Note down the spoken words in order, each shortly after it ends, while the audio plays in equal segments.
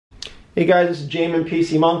Hey guys, this is Jamin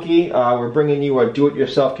PC Monkey. We're bringing you a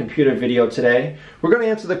do-it-yourself computer video today. We're going to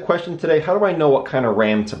answer the question today, how do I know what kind of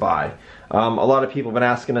RAM to buy? A lot of people have been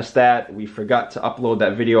asking us that. We forgot to upload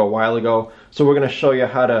that video a while ago, so we're going to show you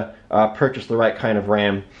how to purchase the right kind of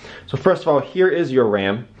RAM. So first of all, here is your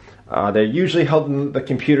RAM. They're usually held in the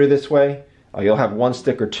computer this way. You'll have one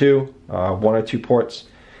stick or two, one or two ports.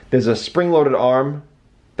 There's a spring-loaded arm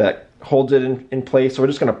that holds it in place, so we're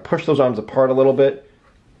just going to push those arms apart a little bit.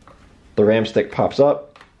 The RAM stick pops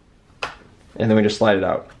up, and then we just slide it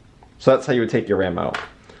out. So that's how you would take your RAM out.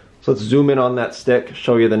 So let's zoom in on that stick,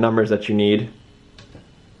 show you the numbers that you need.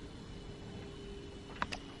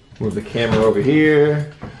 Move the camera over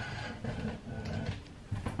here.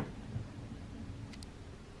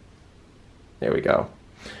 There we go.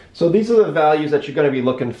 So these are the values that you're going to be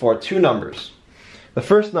looking for, two numbers. The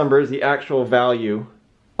first number is the actual value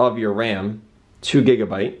of your RAM, 2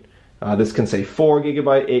 GB. This can say 4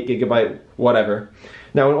 GB, 8 GB, whatever.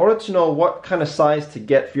 Now, in order to know what kind of size to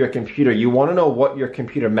get for your computer, you want to know what your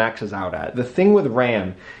computer maxes out at. The thing with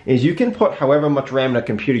RAM is you can put however much RAM in a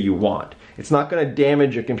computer you want. It's not going to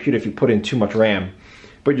damage your computer if you put in too much RAM,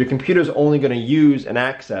 but your computer is only going to use and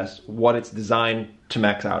access what it's designed to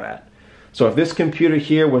max out at. So if this computer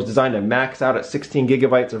here was designed to max out at 16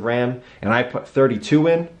 GB of RAM and I put 32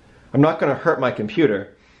 in, I'm not going to hurt my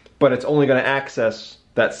computer, but it's only going to access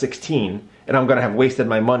that 16, and I'm going to have wasted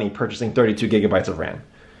my money purchasing 32 GB of RAM.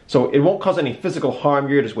 So it won't cause any physical harm,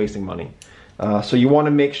 you're just wasting money. So you want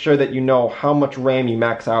to make sure that you know how much RAM you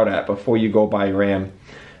max out at before you go buy RAM.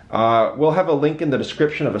 We'll have a link in the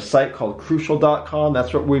description of a site called Crucial.com.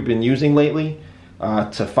 That's what we've been using lately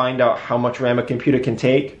to find out how much RAM a computer can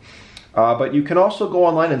take. But you can also go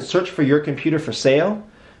online and search for your computer for sale.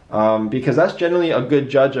 Because that's generally a good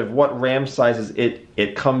judge of what RAM sizes it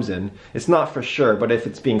comes in. It's not for sure, but if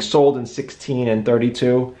it's being sold in 16 and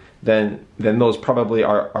 32, then those probably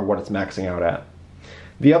are what it's maxing out at.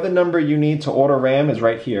 The other number you need to order RAM is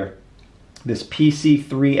right here. This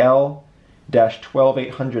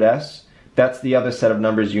PC3L-12800S. That's the other set of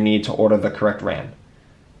numbers you need to order the correct RAM.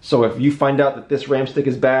 So if you find out that this RAM stick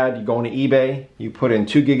is bad, you go into eBay, you put in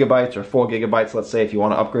 2 GB or 4 GB, let's say, if you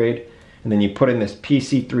want to upgrade, and then you put in this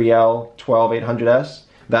PC3L-12800S,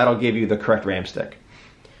 that'll give you the correct RAM stick.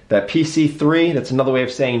 That PC3, that's another way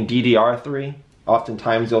of saying DDR3.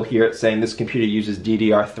 Oftentimes you'll hear it saying this computer uses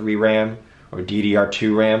DDR3 RAM or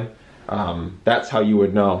DDR2 RAM. That's how you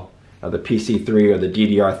would know the PC3 or the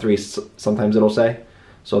DDR3, sometimes it'll say.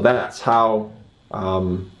 So that's how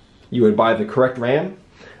you would buy the correct RAM.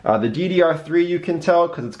 The DDR3 you can tell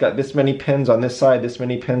because it's got this many pins on this side, this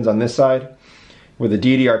many pins on this side. With a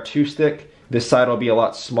DDR2 stick, this side will be a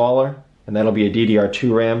lot smaller, and that'll be a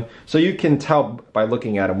DDR2 RAM. So you can tell by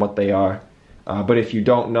looking at them what they are. But if you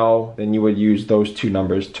don't know, then you would use those two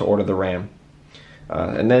numbers to order the RAM.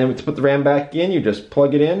 And then to put the RAM back in, you just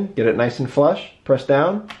plug it in, get it nice and flush, press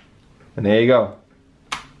down, and there you go.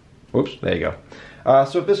 Whoops, there you go.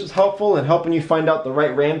 So if this was helpful in helping you find out the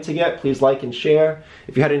right RAM to get, please like and share.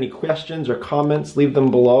 If you had any questions or comments, leave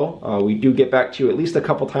them below. We do get back to you at least a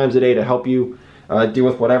couple times a day to help you deal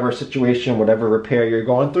with whatever situation, whatever repair you're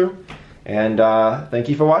going through. And thank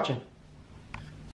you for watching.